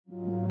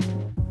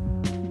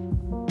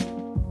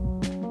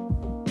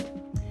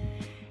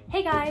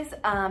Hey guys,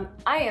 I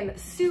am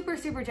super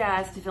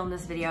jazzed to film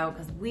this video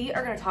because we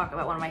are going to talk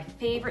about one of my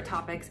favorite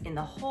topics in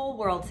the whole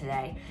world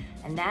today,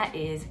 and that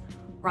is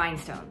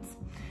rhinestones.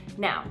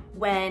 Now,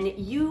 when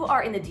you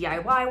are in the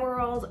DIY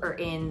world or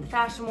in the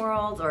fashion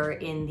world or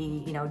in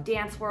the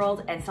dance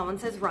world and someone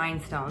says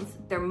rhinestones,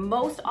 they're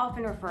most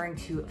often referring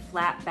to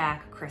flat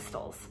back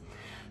crystals.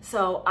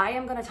 So I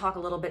am going to talk a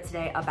little bit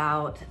today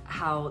about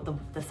how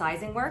the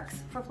sizing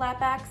works for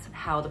flatbacks,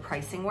 how the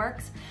pricing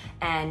works,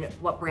 and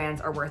what brands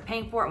are worth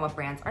paying for and what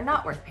brands are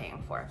not worth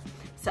paying for.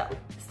 So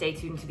stay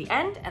tuned to the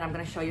end and I'm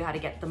going to show you how to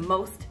get the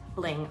most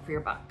bling for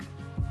your buck.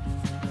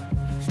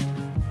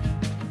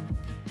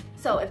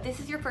 So if this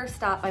is your first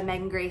stop by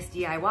Megan Grace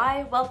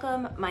DIY,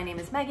 welcome. My name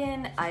is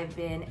Megan. I've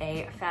been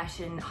a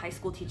fashion high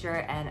school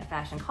teacher and a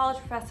fashion college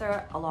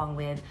professor, along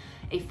with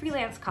a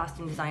freelance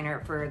costume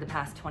designer for the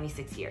past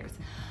 26 years.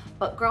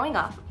 But growing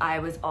up, I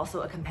was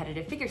also a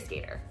competitive figure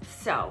skater.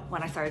 So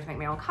when I started to make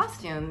my own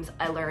costumes,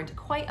 I learned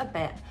quite a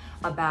bit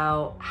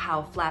about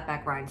how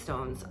flatback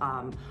rhinestones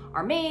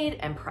are made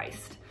and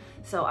priced.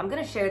 So I'm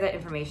gonna share that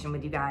information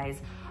with you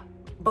guys.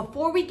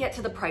 Before we get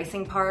to the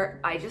pricing part,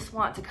 I just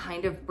want to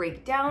kind of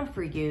break down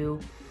for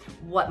you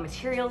what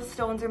materials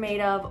stones are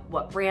made of,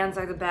 what brands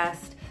are the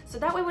best, so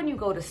that way when you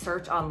go to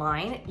search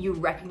online, you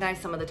recognize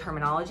some of the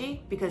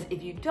terminology, because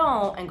if you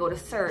don't and go to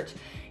search,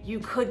 you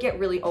could get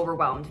really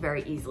overwhelmed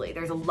very easily.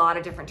 There's a lot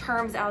of different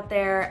terms out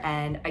there,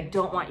 and I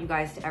don't want you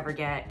guys to ever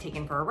get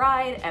taken for a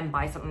ride and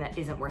buy something that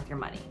isn't worth your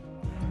money.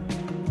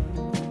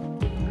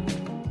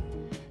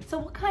 So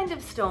what kind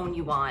of stone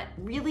you want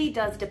really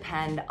does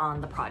depend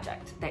on the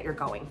project that you're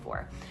going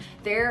for.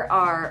 There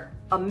are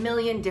a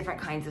million different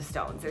kinds of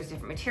stones. There's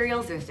different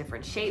materials, there's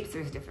different shapes,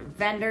 there's different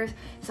vendors.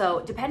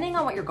 So depending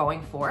on what you're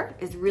going for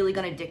is really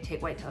gonna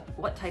dictate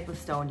what type of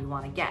stone you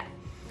wanna get.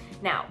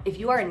 Now, if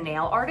you are a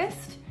nail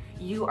artist,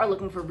 you are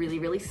looking for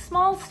really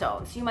small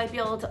stones. You might be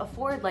able to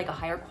afford like a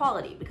higher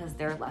quality because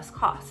they're less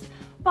cost.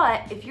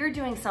 But if you're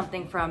doing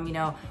something from,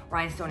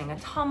 rhinestoning a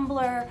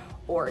tumbler,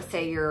 or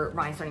say you're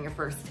rhinestoning your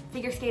first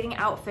figure skating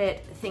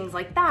outfit, things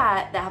like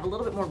that have a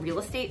little bit more real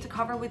estate to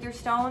cover with your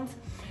stones,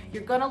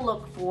 you're gonna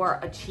look for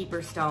a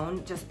cheaper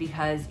stone just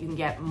because you can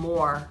get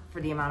more for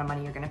the amount of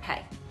money you're gonna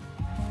pay.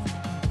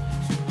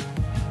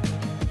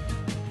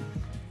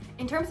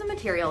 In terms of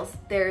materials,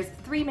 there's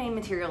three main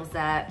materials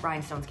that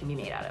rhinestones can be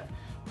made out of: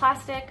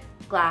 plastic,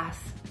 glass,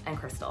 and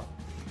crystal.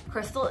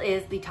 Crystal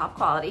is the top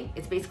quality.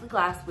 It's basically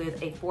glass with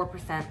a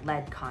 4%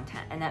 lead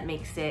content, and that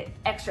makes it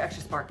extra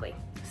sparkly.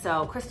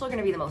 So crystal are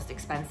gonna be the most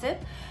expensive,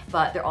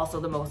 but they're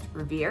also the most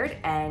revered,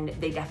 and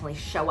they definitely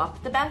show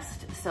up the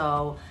best.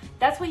 So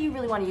that's what you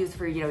really wanna use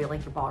for,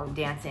 like your ballroom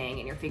dancing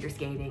and your figure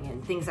skating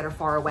and things that are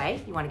far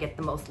away. You wanna get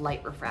the most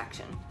light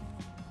refraction.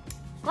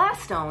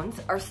 Glass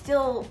stones are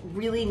still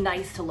really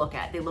nice to look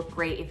at. They look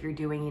great if you're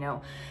doing,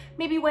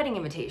 maybe wedding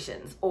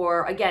invitations,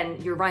 or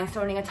again, you're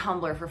rhinestoning a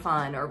tumbler for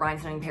fun, or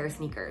rhinestoning a pair of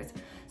sneakers.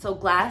 So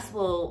glass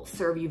will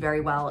serve you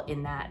very well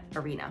in that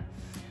arena.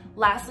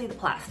 Lastly, the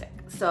plastic.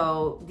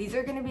 So these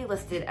are gonna be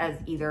listed as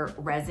either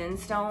resin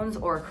stones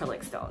or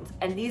acrylic stones.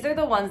 And these are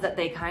the ones that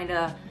they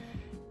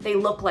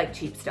look like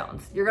cheap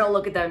stones. You're gonna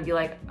look at them and be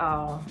like,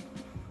 oh,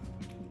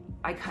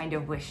 I kind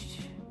of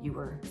wished you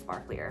were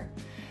sparklier.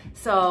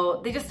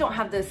 So they just don't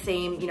have the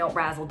same,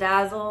 razzle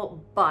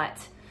dazzle, but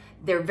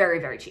they're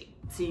very cheap.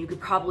 So you could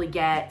probably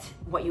get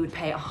what you would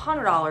pay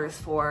 $100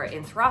 for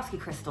in Swarovski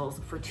crystals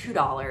for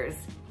 $2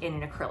 in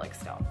an acrylic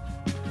stone.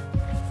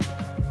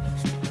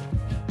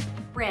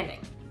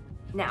 Branding.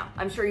 Now,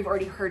 I'm sure you've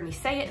already heard me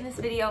say it in this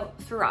video,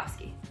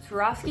 Swarovski.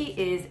 Swarovski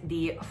is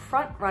the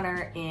front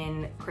runner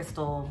in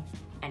crystal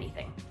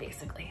anything,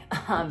 basically.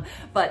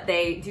 But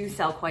they do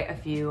sell quite a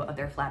few of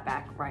their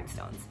flatback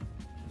rhinestones.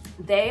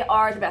 They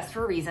are the best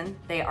for a reason.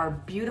 They are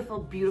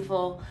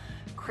beautiful,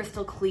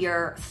 crystal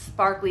clear,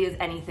 sparkly as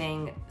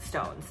anything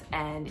stones.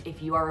 And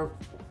if you are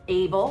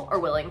able or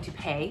willing to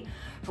pay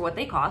for what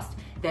they cost,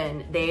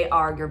 then they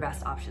are your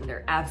best option.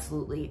 They're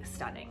absolutely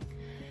stunning.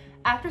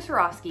 After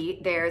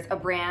Swarovski, there's a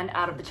brand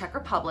out of the Czech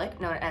Republic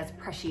known as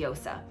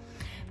Preciosa.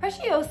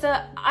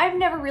 Preciosa, I've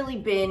never really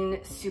been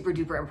super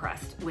duper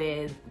impressed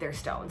with their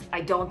stones.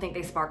 I don't think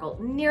they sparkle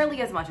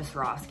nearly as much as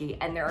Swarovski,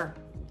 and they're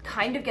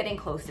kind of getting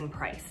close in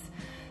price.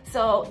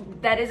 So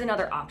that is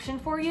another option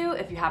for you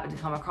if you happen to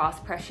come across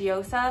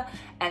Preciosa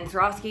and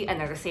Swarovski and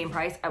they're the same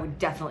price. I would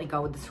definitely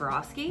go with the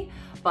Swarovski,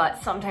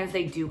 but sometimes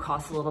they do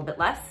cost a little bit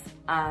less.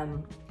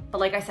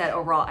 But like I said,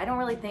 overall, I don't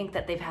really think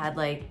that they've had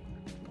they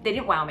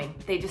didn't wow me.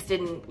 They just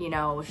didn't,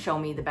 show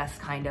me the best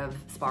kind of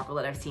sparkle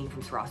that I've seen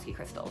from Swarovski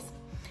crystals.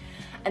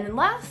 And then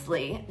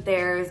lastly,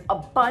 there's a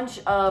bunch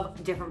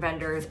of different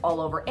vendors all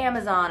over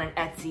Amazon and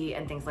Etsy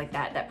and things like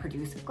that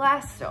produce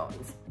glass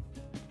stones.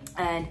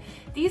 And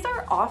these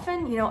are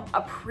often,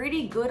 a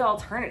pretty good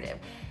alternative.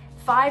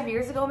 5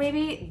 years ago,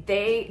 maybe,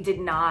 they did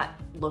not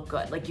look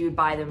good. Like you would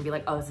buy them and be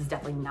like, oh, this is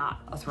definitely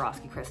not a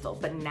Swarovski crystal.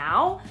 But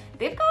now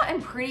they've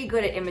gotten pretty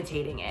good at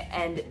imitating it.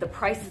 And the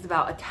price is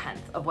about 1/10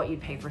 of what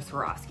you'd pay for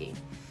Swarovski.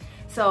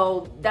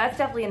 So that's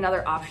definitely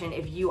another option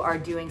if you are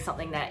doing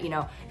something that, you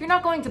know, if you're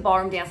not going to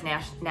ballroom dance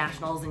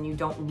nationals and you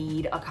don't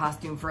need a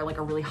costume for like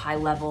a really high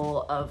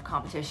level of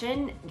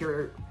competition,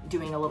 you're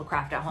doing a little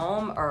craft at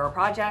home or a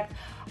project,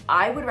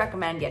 I would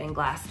recommend getting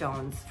glass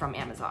stones from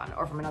Amazon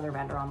or from another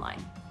vendor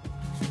online.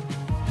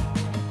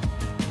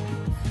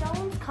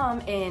 Stones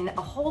come in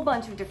a whole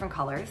bunch of different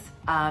colors.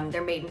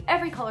 They're made in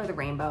every color of the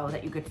rainbow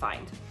that you could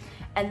find.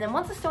 And then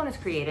once a stone is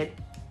created,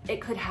 it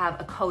could have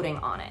a coating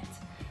on it.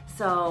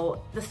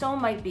 So the stone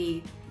might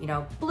be, you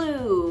know,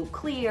 blue,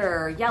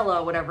 clear,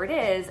 yellow, whatever it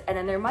is, and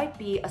then there might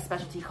be a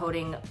specialty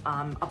coating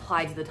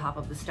applied to the top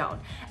of the stone.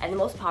 And the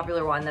most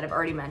popular one that I've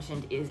already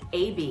mentioned is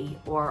AB,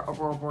 or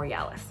Aurora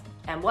Borealis.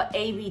 And what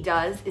AB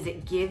does is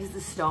it gives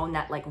the stone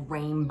that like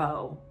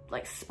rainbow,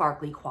 like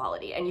sparkly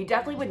quality, and you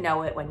definitely would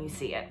know it when you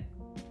see it.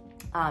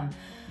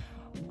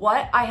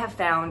 What I have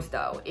found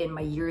though in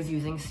my years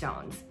using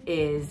stones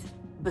is,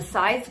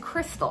 besides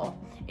crystal,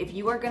 if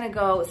you are gonna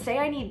go, say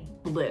I need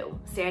blue,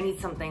 say I need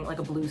something like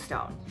a blue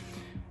stone,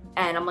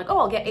 and I'm like, oh,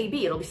 I'll get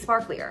AB, it'll be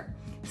sparklier.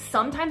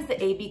 Sometimes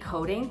the AB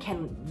coating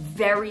can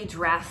very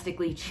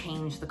drastically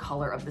change the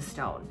color of the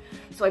stone.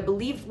 So I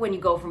believe when you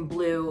go from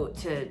blue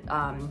to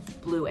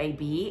blue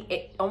AB,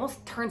 it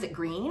almost turns it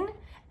green.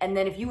 And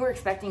then if you were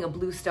expecting a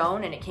blue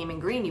stone and it came in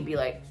green, you'd be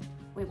like,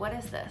 wait, what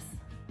is this?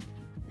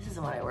 This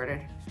isn't what I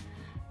ordered.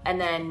 And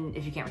then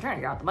if you can't return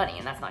it, you're out the money,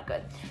 and that's not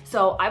good.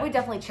 So I would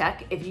definitely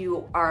check if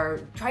you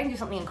are trying to do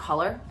something in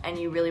color and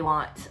you really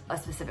want a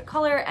specific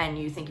color and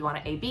you think you want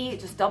an AB,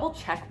 just double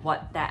check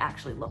what that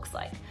actually looks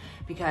like,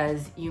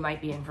 because you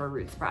might be in for a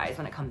rude surprise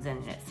when it comes in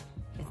and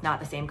it's not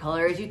the same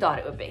color as you thought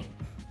it would be.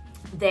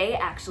 They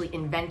actually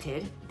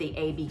invented the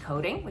AB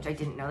coating, which I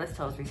didn't know this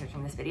until I was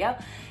researching this video.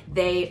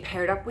 They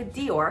paired up with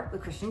Dior,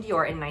 with Christian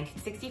Dior in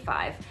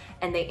 1965,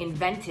 and they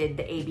invented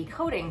the AB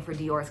coating for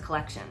Dior's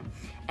collection.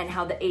 And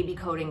how the AB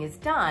coating is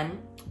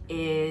done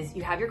is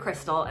you have your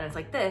crystal and it's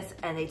like this,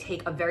 and they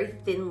take a very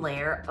thin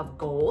layer of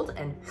gold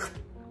and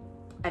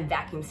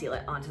vacuum seal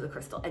it onto the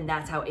crystal. And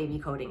that's how AB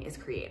coating is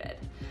created.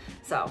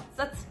 So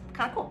that's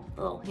kind of cool,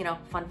 a little, you know,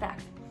 fun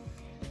fact.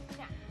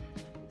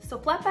 So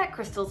flat back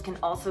crystals can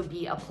also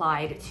be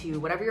applied to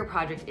whatever your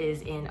project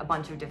is in a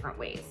bunch of different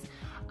ways.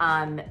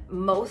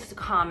 Most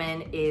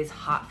common is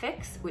hot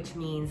fix, which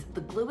means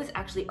the glue is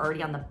actually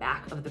already on the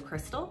back of the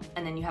crystal,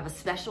 and then you have a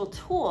special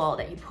tool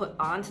that you put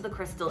onto the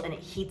crystal and it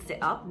heats it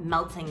up,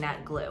 melting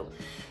that glue.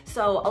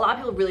 So a lot of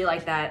people really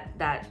like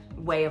that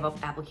way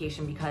of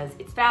application because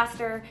it's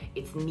faster,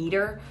 it's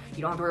neater,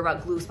 you don't have to worry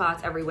about glue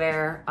spots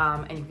everywhere,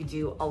 and you can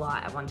do a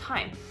lot at one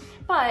time.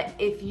 But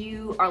if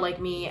you are like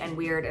me and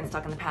weird and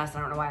stuck in the past, I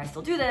don't know why I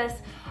still do this,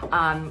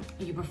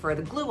 you prefer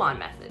the glue-on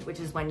method, which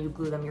is when you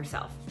glue them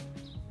yourself.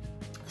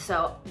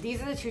 So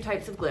these are the two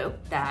types of glue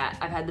that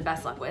I've had the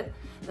best luck with.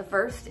 The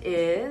first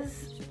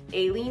is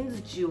Aleene's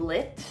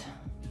Jewelette.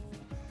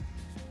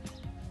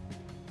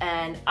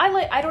 And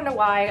I don't know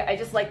why, I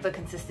just like the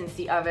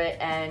consistency of it,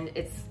 and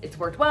it's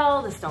worked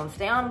well, the stones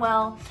stay on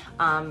well.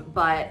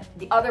 But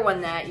the other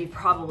one that you've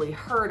probably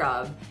heard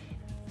of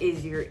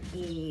is your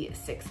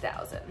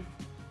E6000.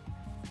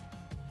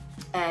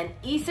 And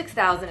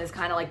E6000 is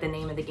kind of like the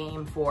name of the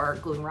game for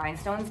gluing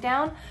rhinestones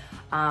down.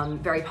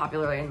 Very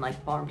popular in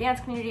like ballroom dance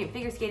community and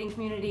figure skating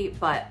community,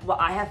 but what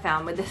I have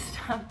found with this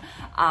stuff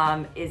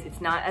is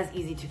it's not as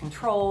easy to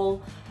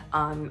control.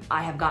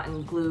 I have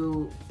gotten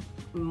glue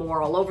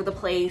more all over the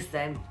place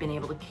and been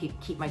able to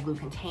keep my glue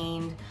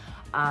contained.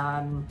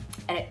 And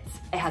it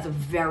has a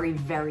very,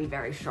 very,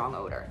 very strong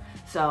odor.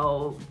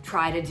 So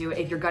try to do it,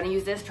 if you're gonna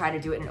use this, try to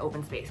do it in an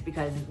open space,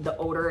 because the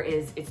odor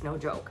it's no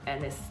joke,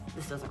 and this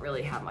doesn't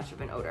really have much of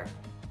an odor.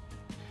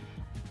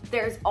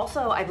 There's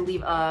also, I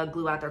believe, a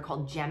glue out there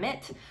called Gem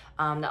It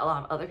that a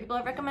lot of other people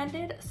have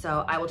recommended.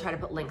 So I will try to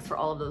put links for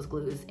all of those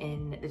glues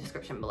in the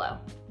description below.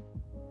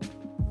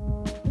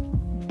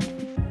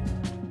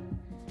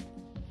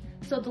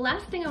 So the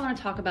last thing I want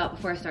to talk about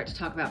before I start to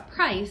talk about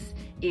price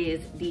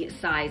is the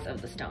size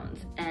of the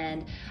stones.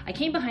 And I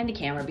came behind the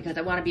camera because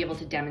I want to be able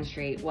to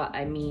demonstrate what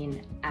I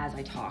mean as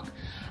I talk.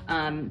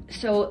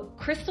 So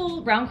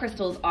round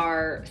crystals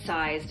are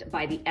sized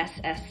by the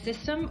SS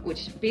system,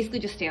 which basically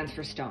just stands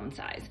for stone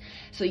size.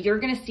 So you're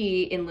going to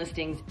see in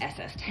listings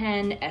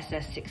SS10,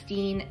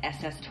 SS16,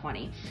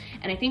 SS20.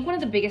 And I think one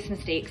of the biggest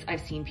mistakes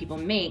I've seen people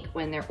make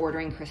when they're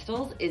ordering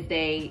crystals is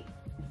they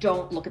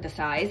don't look at the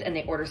size and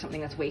they order something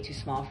that's way too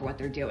small for what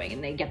they're doing,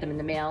 and they get them in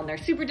the mail and they're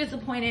super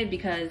disappointed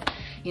because,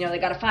 you know, they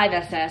got a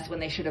 5SS when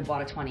they should have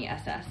bought a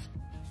 20SS.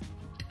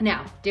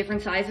 Now,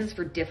 different sizes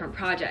for different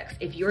projects.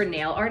 If you're a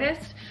nail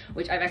artist,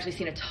 which I've actually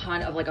seen a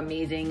ton of like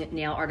amazing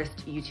nail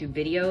artist YouTube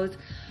videos,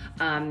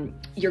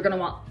 you're gonna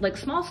want like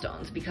small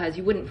stones, because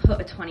you wouldn't put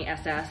a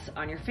 20SS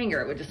on your finger.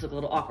 It would just look a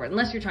little awkward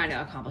unless you're trying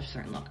to accomplish a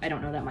certain look. I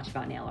don't know that much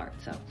about nail art,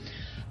 so.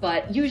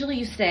 But usually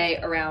you stay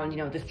around, you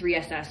know, the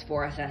 3SS,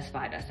 4SS,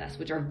 5SS,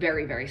 which are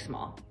very, very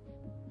small.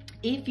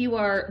 If you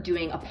are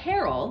doing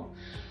apparel,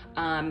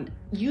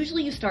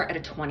 Usually you start at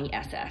a 20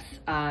 SS.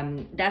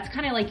 That's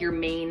kind of like your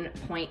main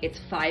point. It's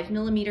 5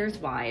 millimeters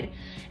wide,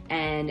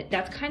 and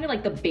that's kind of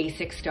like the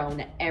basic stone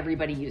that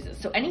everybody uses.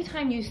 So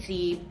anytime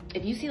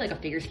if you see like a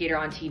figure skater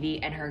on TV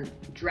and her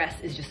dress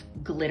is just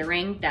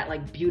glittering, that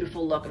like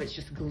beautiful look of it's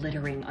just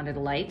glittering under the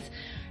lights,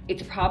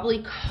 it's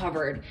probably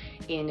covered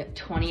in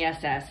 20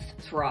 SS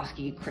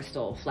Swarovski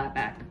crystal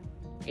flatback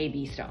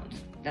AB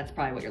stones. That's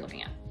probably what you're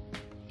looking at.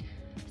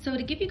 So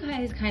to give you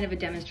guys kind of a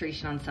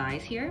demonstration on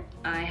size here,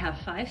 I have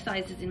 5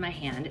 sizes in my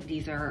hand.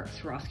 These are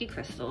Swarovski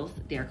crystals.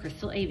 They are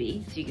crystal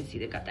AB, so you can see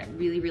they've got that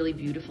really, really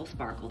beautiful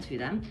sparkle to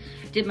them.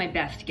 Did my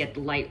best to get the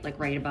light like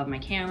right above my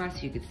camera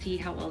so you could see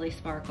how well they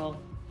sparkle.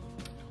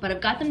 But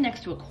I've got them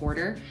next to a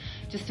quarter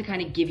just to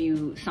kind of give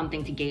you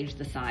something to gauge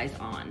the size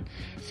on.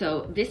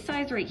 So this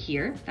size right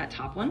here, that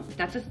top one,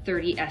 that's a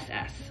 30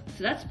 SS.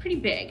 So that's pretty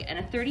big, and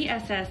a 30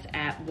 SS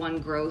at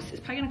 1 gross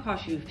is probably gonna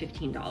cost you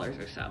 $15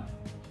 or so.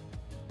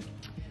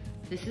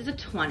 This is a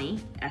 20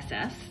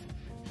 SS.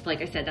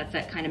 Like I said, that's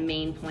that kind of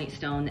main point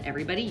stone that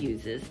everybody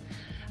uses.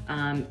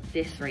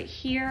 This right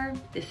here,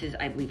 this is,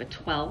 I believe, a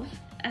 12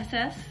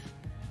 SS.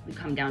 We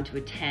come down to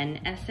a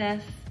 10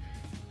 SS.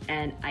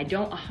 And I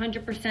don't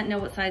 100% know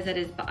what size that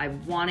is, but I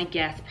wanna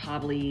guess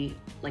probably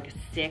like a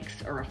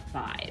 6 or a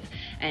 5.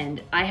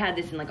 And I had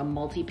this in like a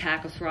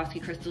multi-pack of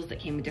Swarovski crystals that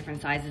came in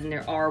different sizes, and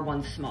there are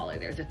ones smaller.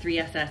 There's a 3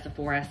 SS, a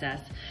 4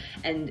 SS.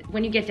 And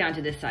when you get down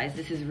to this size,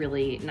 this is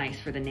really nice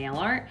for the nail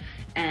art,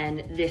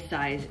 and this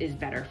size is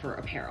better for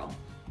apparel.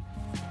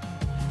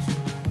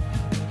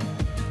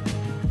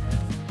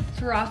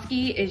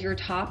 Swarovski is your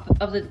top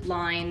of the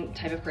line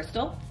type of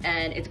crystal,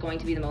 and it's going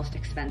to be the most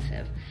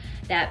expensive.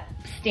 That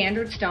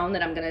standard stone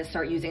that I'm gonna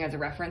start using as a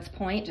reference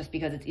point, just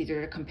because it's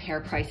easier to compare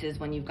prices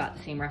when you've got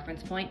the same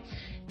reference point,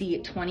 the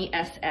 20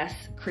 SS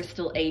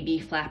crystal AB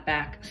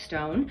flatback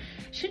stone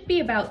should be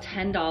about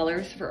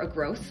 $10 for a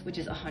gross, which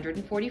is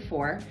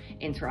 $144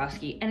 in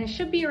Swarovski, and it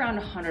should be around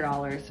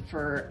 $100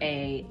 for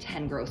a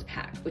 10 gross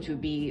pack, which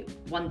would be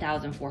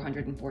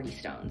 1,440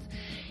 stones.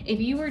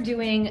 If you were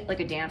doing like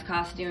a dance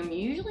costume,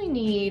 you usually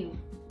need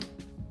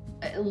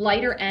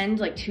lighter end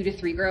like 2 to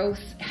 3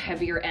 gross,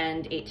 heavier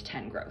end 8 to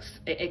 10 gross.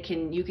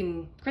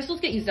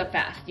 Crystals get used up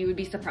fast. You would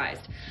be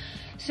surprised.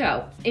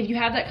 So if you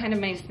have that kind of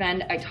money to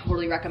spend, I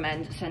totally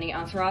recommend sending it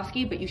on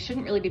Swarovski, but you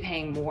shouldn't really be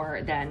paying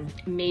more than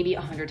maybe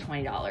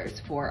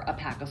 $120 for a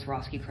pack of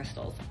Swarovski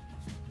crystals.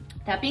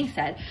 That being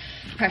said,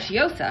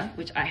 Preciosa,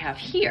 which I have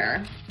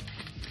here,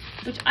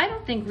 which I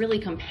don't think really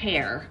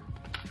compare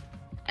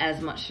as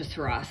much to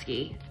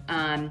Swarovski,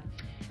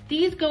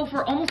 these go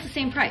for almost the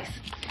same price.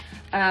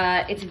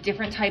 It's a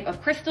different type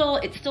of crystal.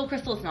 It's still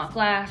crystal, it's not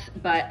glass,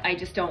 but I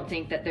just don't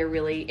think that they're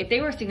really, if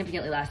they were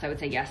significantly less, I would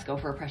say yes, go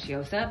for a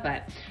Preciosa.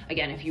 But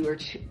again, if you were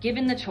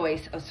given the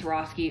choice of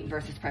Swarovski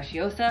versus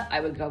Preciosa,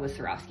 I would go with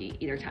Swarovski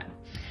either time.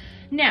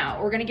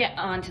 Now, we're gonna get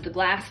on to the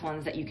glass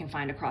ones that you can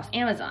find across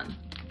Amazon.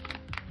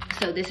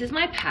 So this is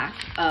my pack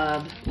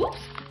of, whoops,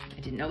 I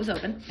didn't know it was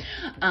open.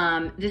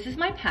 This is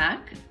my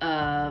pack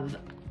of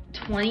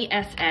 20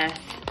 SS,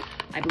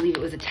 I believe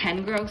it was a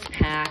 10 gross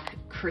pack,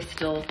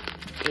 crystal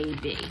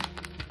AB.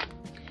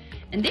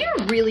 And they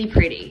are really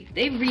pretty.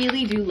 They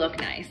really do look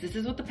nice. This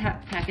is what the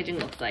packaging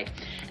looks like.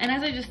 And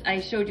as I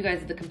showed you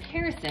guys the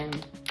comparison,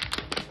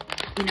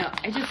 you know,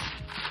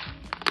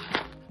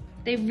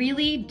 they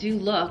really do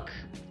look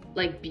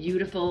like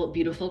beautiful,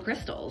 beautiful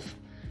crystals.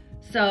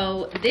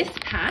 So this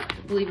pack,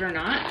 believe it or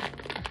not,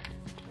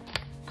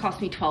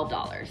 cost me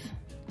 $12.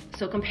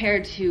 So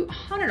compared to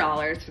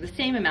 $100 for the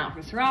same amount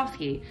from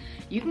Swarovski,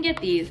 you can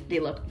get these. They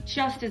look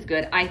just as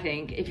good, I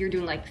think, if you're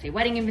doing like, say,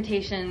 wedding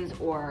invitations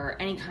or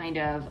any kind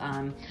of,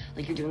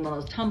 like you're doing one of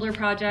those tumbler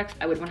projects.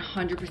 I would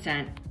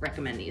 100%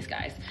 recommend these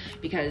guys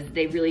because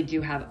they really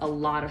do have a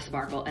lot of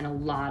sparkle and a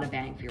lot of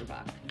bang for your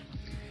buck.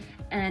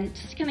 And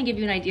just to kind of give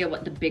you an idea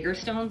what the bigger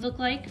stones look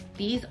like,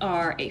 these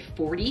are a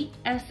 40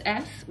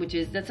 SS,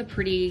 that's a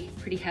pretty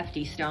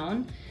hefty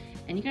stone.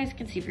 And you guys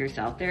can see for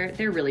yourself,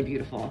 they're really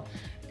beautiful.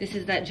 This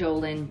is that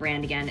Jolin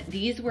brand again.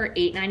 These were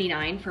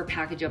 $8.99 for a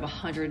package of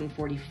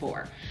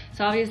 144.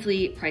 So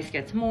obviously price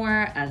gets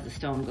more as the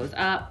stone goes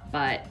up,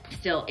 but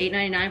still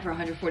 $8.99 for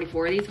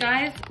 144 of these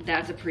guys,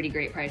 that's a pretty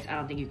great price. I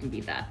don't think you can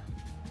beat that.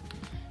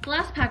 The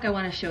last pack I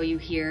wanna show you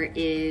here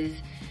is,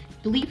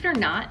 believe it or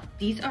not,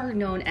 these are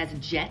known as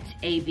Jet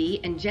AB,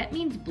 and Jet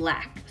means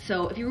black.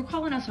 So if you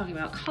recall when I was talking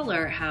about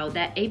color, how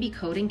that AB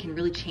coating can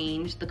really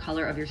change the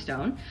color of your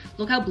stone.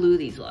 Look how blue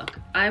these look.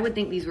 I would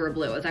think these were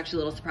blue. I was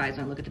actually a little surprised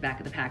when I looked at the back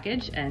of the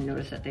package and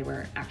noticed that they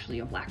were actually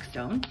a black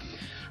stone.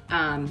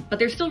 But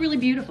they're still really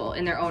beautiful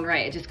in their own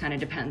right. It just kind of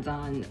depends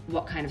on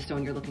what kind of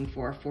stone you're looking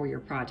for your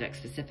project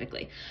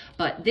specifically.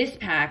 But this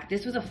pack,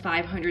 this was a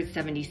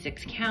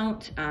 576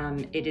 count.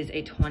 It is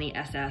a 20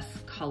 SS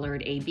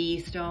colored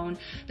AB stone.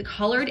 The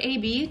colored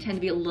AB tend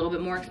to be a little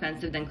bit more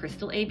expensive than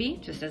crystal AB,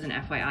 just as an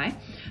FYI.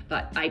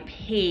 But I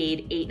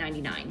paid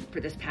 $8.99 for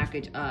this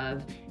package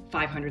of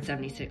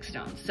 576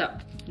 stones. So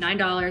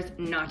 $9,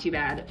 not too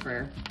bad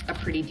for a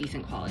pretty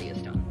decent quality of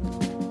stone.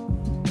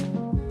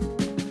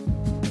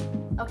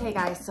 Okay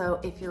guys, so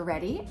if you're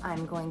ready,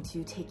 I'm going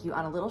to take you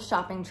on a little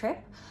shopping trip.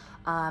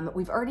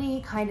 We've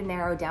already kind of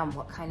narrowed down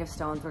what kind of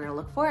stones we're gonna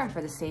look for, and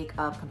for the sake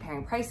of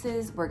comparing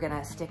prices, we're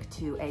gonna stick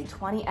to a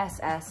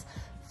 20SS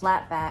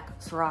flat back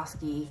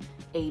Swarovski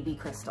AB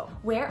crystal.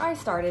 Where I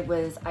started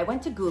was I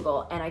went to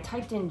Google and I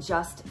typed in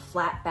just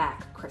flat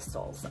back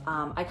crystals.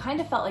 I kind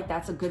of felt like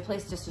that's a good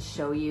place just to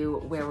show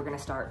you where we're gonna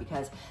start,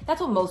 because that's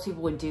what most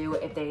people would do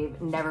if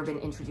they've never been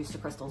introduced to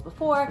crystals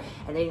before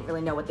and they didn't really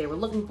know what they were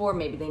looking for.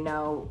 Maybe they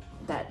know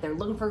that they're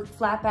looking for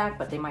flat back,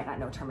 but they might not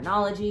know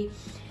terminology.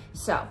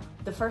 So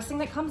the first thing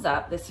that comes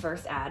up, this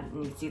first ad,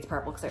 and you can see it's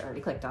purple because I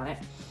already clicked on it,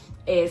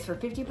 is for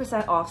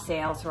 50% off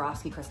sale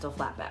Swarovski crystal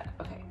flat back.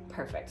 Okay,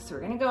 perfect. So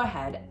we're gonna go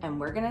ahead and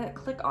we're gonna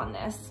click on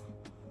this.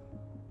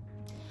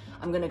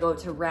 I'm gonna go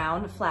to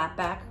round flat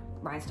back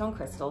rhinestone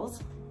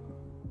crystals.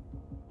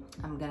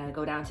 I'm gonna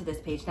go down to this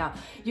page. Now,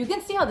 you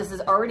can see how this is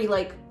already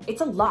like,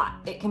 it's a lot.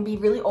 It can be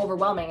really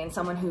overwhelming, and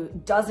someone who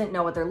doesn't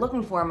know what they're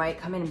looking for might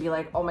come in and be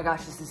like, oh my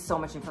gosh, this is so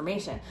much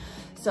information.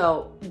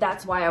 So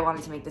that's why I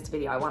wanted to make this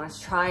video. I wanted to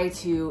try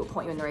to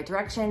point you in the right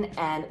direction.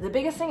 And the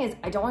biggest thing is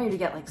I don't want you to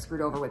get like screwed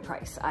over with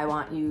price. I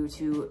want you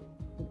to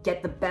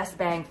get the best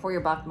bang for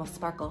your buck, most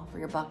sparkle for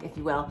your buck, if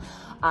you will.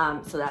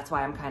 So that's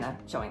why I'm kind of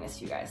showing this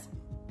to you guys.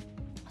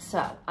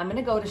 So I'm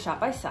gonna go to shop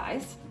by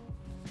size.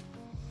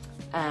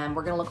 And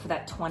we're gonna look for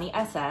that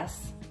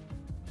 20SS.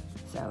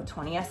 So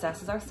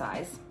 20SS is our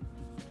size.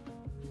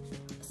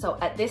 So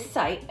at this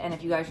site, and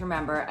if you guys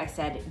remember, I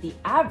said the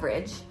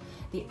average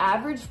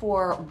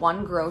for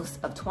one gross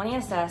of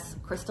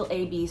 20SS Crystal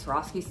AB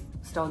Swarovski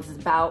stones is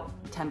about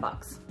 10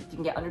 bucks. If you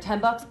can get under 10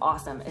 bucks,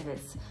 awesome. If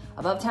it's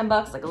above 10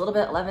 bucks, like a little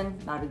bit, 11,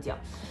 not a big deal.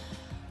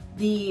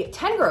 The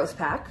 10 gross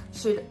pack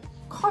should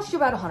cost you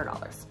about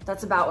 $100.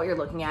 That's about what you're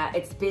looking at.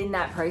 It's been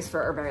that price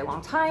for a very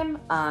long time.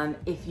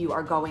 If you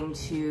are going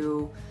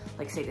to,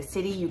 like say the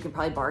city, you can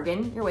probably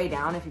bargain your way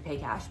down if you pay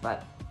cash,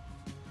 but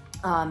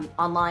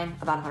online,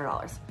 about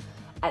 $100.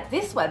 At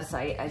this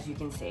website, as you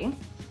can see,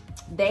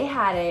 they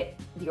had it,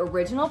 the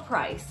original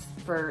price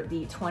for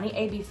the 20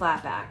 AB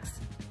flatbacks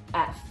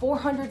at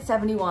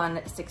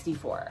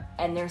 $471.64,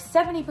 and they're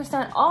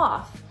 70%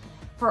 off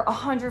for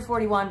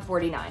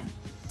 $141.49.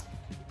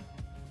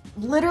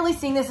 Literally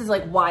seeing this is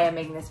like why I'm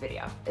making this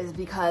video, is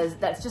because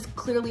that's just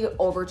clearly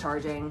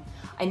overcharging.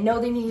 I know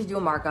they need to do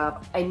a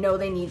markup. I know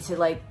they need to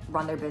like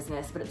run their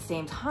business, but at the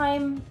same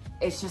time,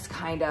 it's just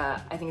kind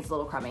of, I think it's a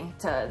little crummy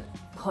to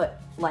put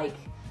like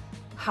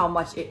how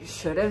much it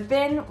should have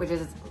been, which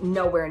is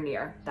nowhere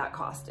near that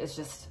cost. It's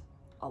just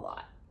a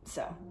lot.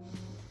 So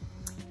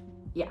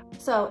yeah.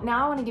 So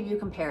now I want to give you a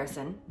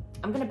comparison.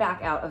 I'm going to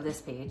back out of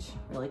this page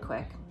really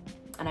quick.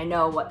 And I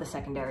know what the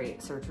secondary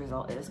search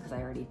result is because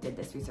I already did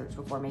this research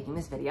before making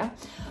this video.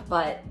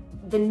 But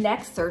the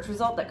next search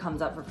result that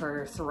comes up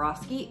for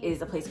Swarovski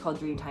is a place called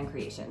Dreamtime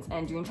Creations.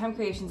 And Dreamtime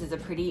Creations is a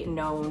pretty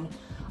known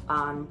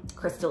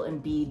crystal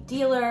and bead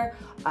dealer.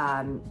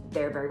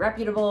 They're very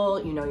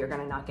reputable. You know you're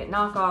gonna not get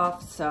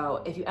knockoffs.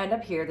 So if you end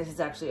up here, this is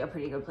actually a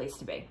pretty good place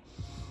to be.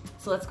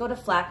 So let's go to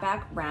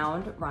flatback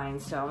round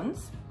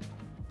rhinestones.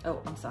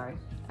 Oh, I'm sorry,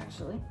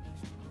 actually.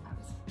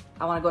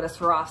 I wanna go to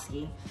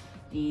Swarovski,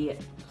 the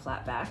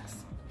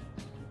flatbacks.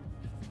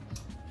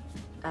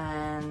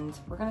 And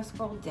we're gonna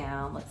scroll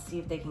down. Let's see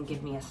if they can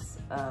give me a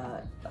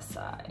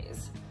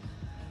size.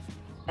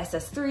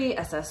 SS3,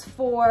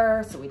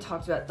 SS4. So we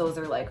talked about those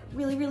are like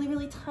really, really,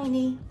 really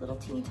tiny, little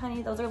teeny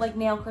tiny. Those are like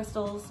nail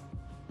crystals.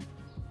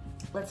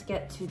 Let's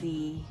get to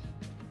the,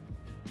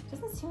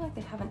 doesn't seem like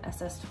they have an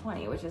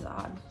SS20, which is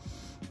odd.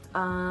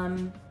 I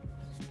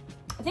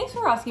think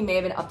Swarovski may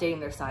have been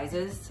updating their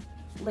sizes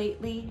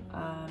lately.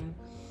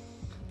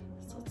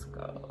 So let's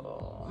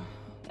go,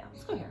 yeah,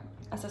 let's go here,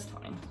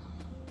 SS20.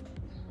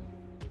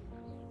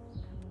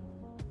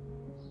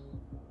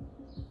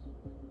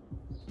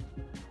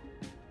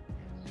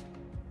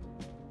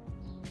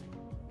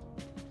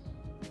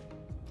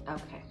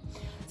 Okay,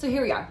 so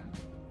here we are.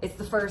 It's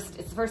the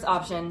first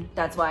option.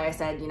 That's why I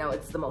said, you know,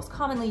 it's the most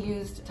commonly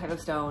used type of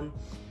stone.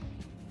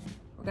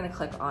 We're gonna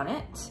click on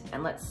it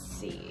and let's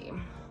see.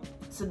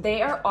 So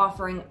they are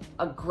offering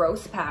a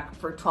gross pack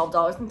for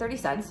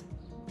 $12.30,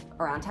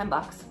 around 10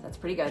 bucks. That's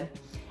pretty good.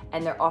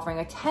 And they're offering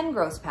a 10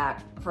 gross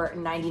pack for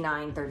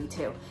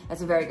 $99.32.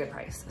 That's a very good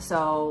price.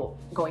 So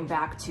going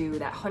back to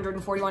that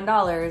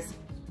 $141,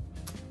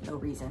 no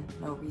reason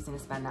to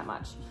spend that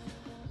much.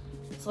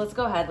 So let's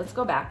go ahead, let's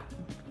go back.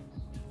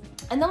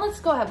 And then let's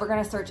go ahead, we're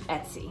gonna search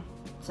Etsy.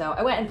 So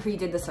I went and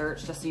pre-did the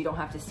search just so you don't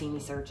have to see me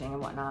searching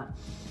and whatnot.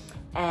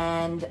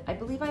 And I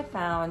believe I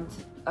found,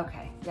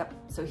 okay, yep.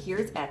 So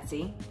here's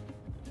Etsy.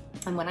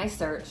 And when I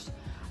searched,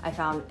 I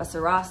found a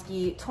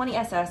Swarovski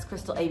 20SS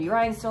Crystal AB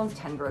Rhinestones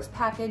 10 gross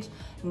package,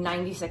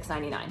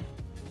 $96.99.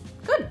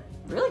 Good,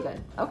 really good,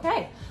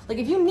 okay. Like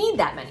if you need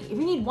that many, if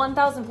you need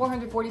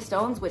 1,440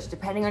 stones, which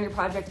depending on your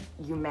project,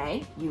 you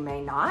may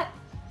not,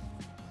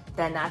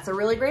 then that's a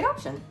really great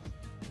option.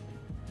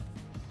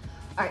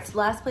 All right, so the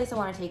last place I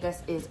wanna take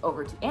us is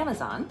over to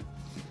Amazon.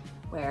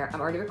 where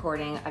I'm already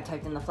recording. I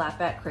typed in the flat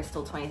back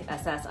crystal 20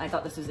 SS. I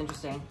thought this was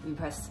interesting. You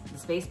press the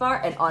space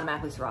bar and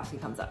automatically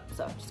Swarovski comes up.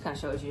 So it just kind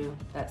of shows you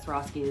that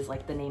Swarovski is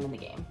like the name in the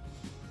game.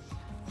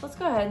 So let's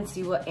go ahead and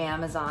see what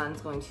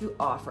Amazon's going to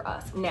offer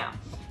us. Now,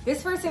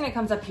 this first thing that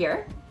comes up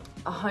here,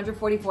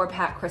 144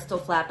 pack crystal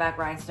flat back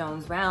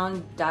rhinestones,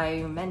 round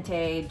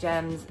diamante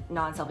gems,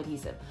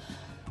 non-self-adhesive.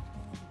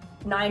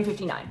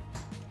 $9.59.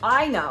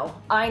 I know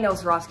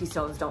Swarovski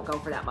stones don't go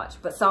for that much,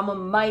 but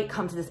someone might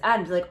come to this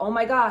ad and be like, oh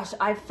my gosh,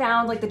 I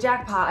found like the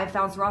jackpot. I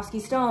found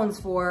Swarovski stones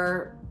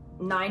for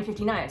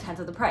 $9.59, a tenth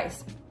of the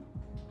price.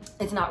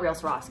 It's not real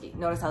Swarovski.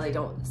 Notice how they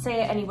don't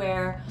say it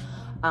anywhere.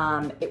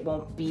 It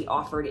won't be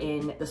offered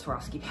in the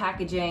Swarovski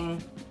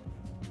packaging.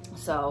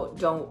 So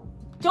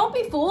don't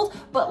be fooled,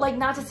 but like,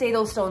 not to say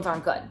those stones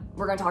aren't good.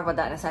 We're gonna talk about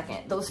that in a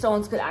second. Those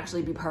stones could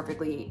actually be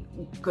perfectly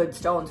good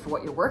stones for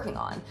what you're working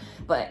on.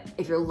 But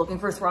if you're looking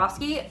for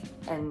Swarovski,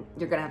 and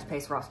you're gonna have to pay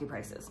Swarovski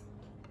prices.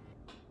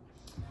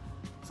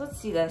 So let's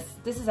see this.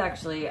 This is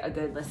actually a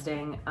good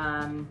listing.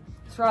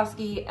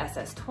 Swarovski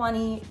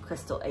SS20,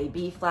 crystal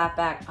AB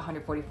flatback,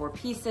 144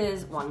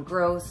 pieces, 1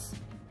 gross,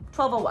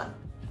 $12.01.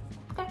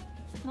 Okay,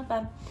 not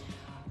bad.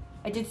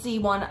 I did see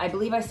one, I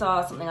believe I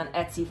saw something on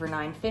Etsy for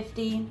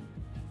 $9.50.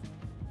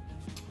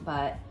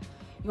 But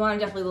you want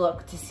to definitely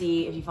look to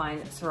see if you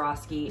find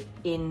Swarovski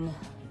in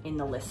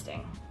the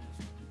listing.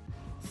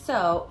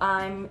 So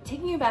I'm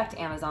taking you back to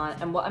Amazon,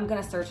 and what I'm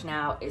going to search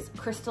now is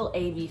crystal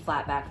AB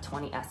flatback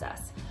 20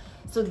 SS.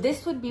 So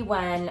this would be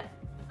when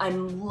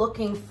I'm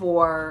looking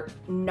for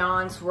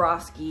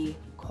non-Swarovski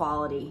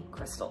quality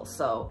crystals.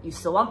 So you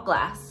still want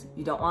glass,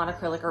 you don't want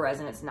acrylic or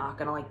resin, it's not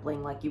going to like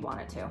bling like you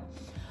want it to.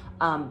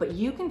 But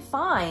you can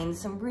find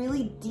some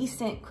really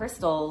decent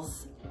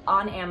crystals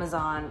on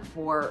Amazon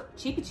for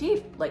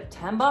cheap, like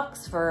 10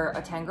 bucks for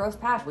a 10 gross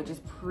pack, which is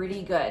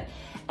pretty good.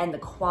 And the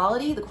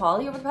quality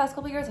over the past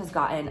couple years has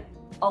gotten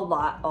a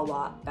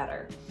lot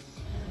better.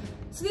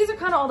 So these are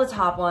kind of all the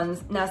top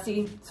ones. Now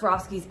see,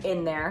 Swarovski's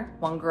in there,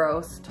 1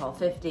 gross,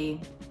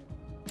 $12.50.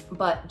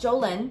 But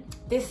Jolin,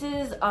 this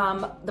is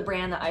the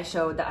brand that I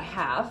showed that I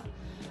have,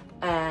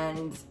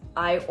 and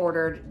I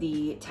ordered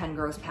the 10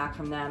 gross pack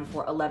from them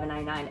for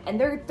 $11.99, and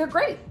they're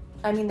great.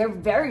 I mean, they're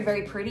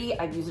very pretty.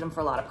 I've used them for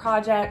a lot of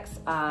projects.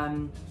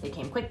 They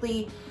came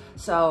quickly.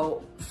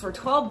 So for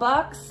 12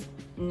 bucks,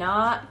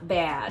 not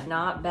bad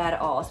at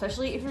all,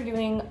 especially if you're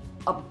doing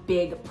a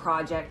big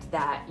project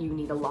that you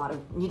need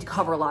to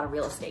cover a lot of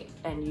real estate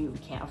and you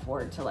can't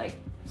afford to like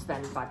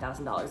spend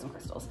 $5,000 in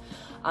crystals.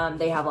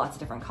 They have lots of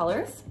different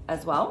colors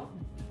as well,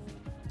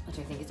 which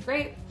I think is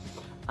great.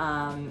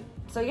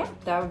 So yeah,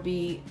 that would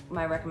be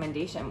my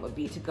recommendation, would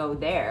be to go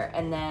there.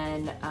 And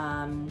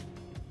then,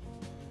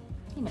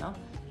 you know,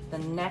 the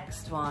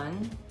next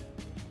one,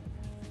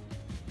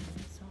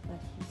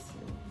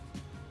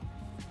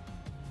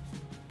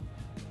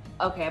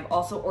 okay, I've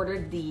also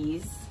ordered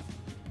these,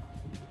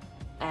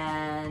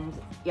 and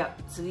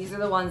yep, so these are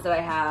the ones that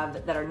I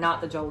have that are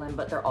not the Jolin,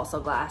 but they're also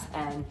glass,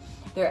 and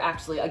they're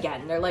actually,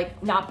 again, they're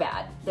like not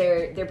bad.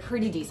 They're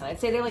pretty decent.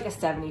 I'd say they're like a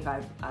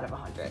 75 out of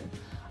 100.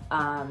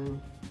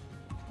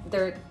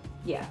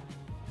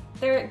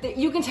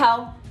 You can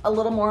tell a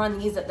little more on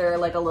these that they're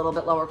like a little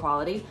bit lower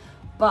quality,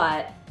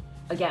 but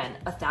again,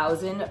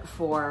 1,000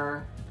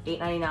 for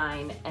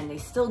 $8.99, and they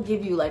still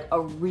give you like a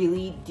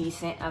really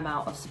decent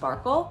amount of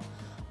sparkle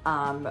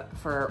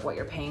for what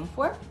you're paying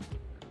for.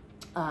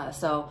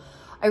 So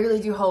I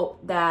really do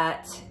hope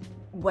that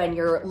when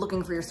you're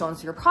looking for your stones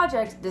for your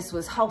project, this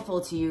was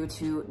helpful to you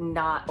to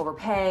not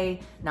overpay,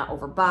 not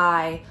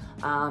overbuy,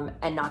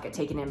 and not get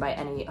taken in by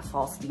any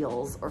false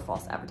deals or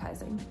false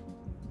advertising.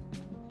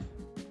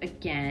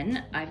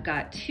 Again, I've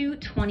got two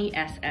 20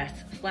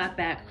 SS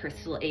flatback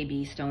crystal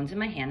AB stones in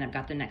my hand. I've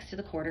got them next to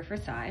the quarter for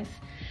size.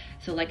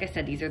 So like I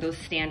said, these are those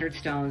standard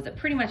stones that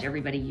pretty much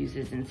everybody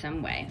uses in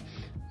some way.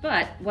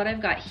 But what I've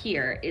got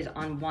here is,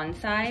 on one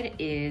side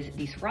is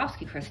the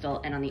Swarovski crystal,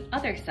 and on the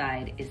other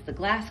side is the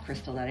glass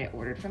crystal that I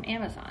ordered from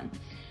Amazon.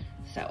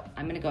 So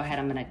I'm gonna go ahead,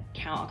 I'm gonna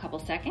count a couple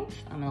seconds.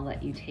 I'm gonna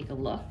let you take a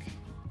look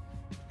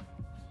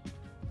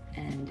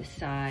and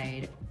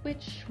decide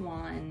which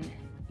one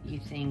you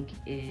think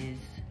is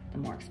the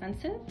more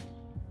expensive.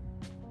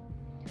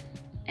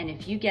 And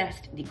if you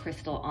guessed the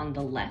crystal on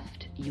the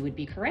left, you would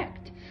be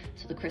correct.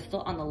 So the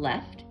crystal on the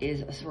left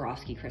is a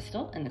Swarovski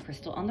crystal, and the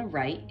crystal on the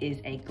right is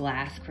a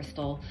glass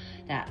crystal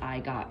that I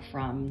got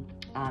from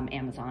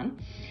Amazon.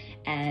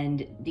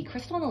 And the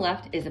crystal on the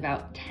left is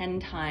about 10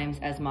 times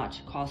as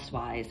much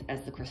cost-wise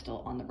as the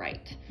crystal on the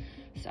right.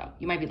 So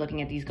you might be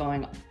looking at these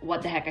going,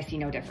 what the heck, I see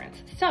no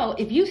difference. So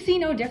if you see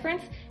no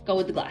difference, go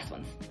with the glass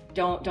ones.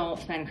 Don't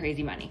spend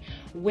crazy money.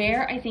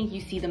 Where I think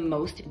you see the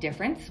most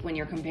difference when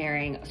you're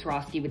comparing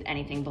Swarovski with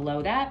anything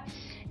below that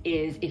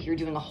is if you're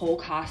doing a whole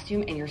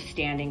costume and you're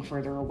standing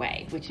further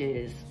away, which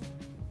is,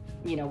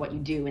 you know, what you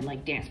do in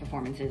like dance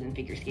performances and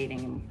figure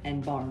skating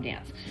and ballroom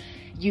dance.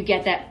 You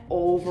get that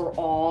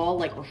overall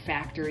like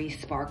refractory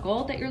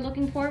sparkle that you're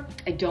looking for.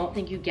 I don't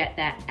think you get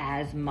that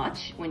as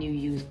much when you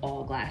use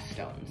all glass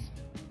stones.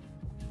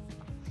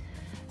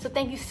 So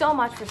thank you so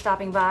much for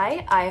stopping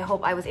by. I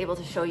hope I was able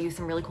to show you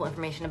some really cool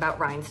information about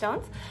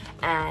rhinestones,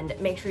 and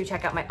make sure you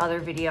check out my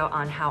other video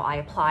on how I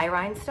apply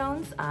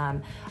rhinestones.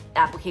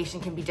 Application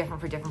can be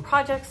different for different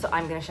projects, so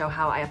I'm gonna show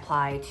how I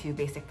apply to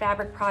basic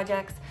fabric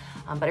projects.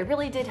 But I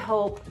really did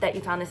hope that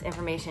you found this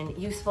information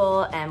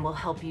useful and will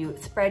help you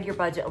spread your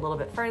budget a little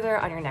bit further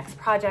on your next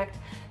project.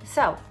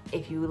 So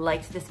if you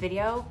liked this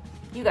video,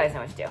 you guys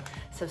know what to do.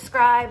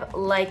 Subscribe,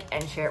 like,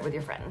 and share it with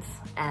your friends.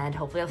 And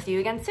hopefully I'll see you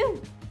again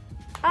soon.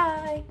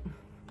 Bye.